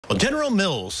Well, General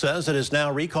Mills says it is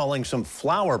now recalling some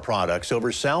flour products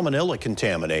over salmonella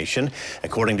contamination.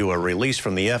 According to a release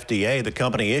from the FDA, the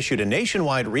company issued a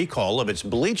nationwide recall of its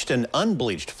bleached and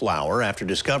unbleached flour after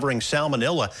discovering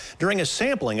salmonella during a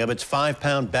sampling of its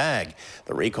 5-pound bag.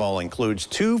 The recall includes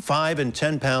 2 5- and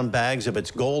 10-pound bags of its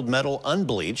gold medal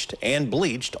unbleached and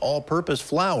bleached all-purpose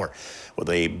flour, with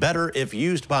a better if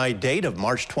used by date of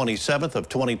March 27th of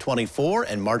 2024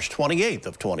 and March 28th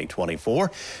of 2024.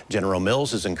 General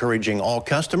Mills is encouraging all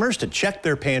customers to check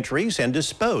their pantries and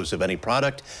dispose of any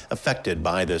product affected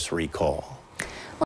by this recall.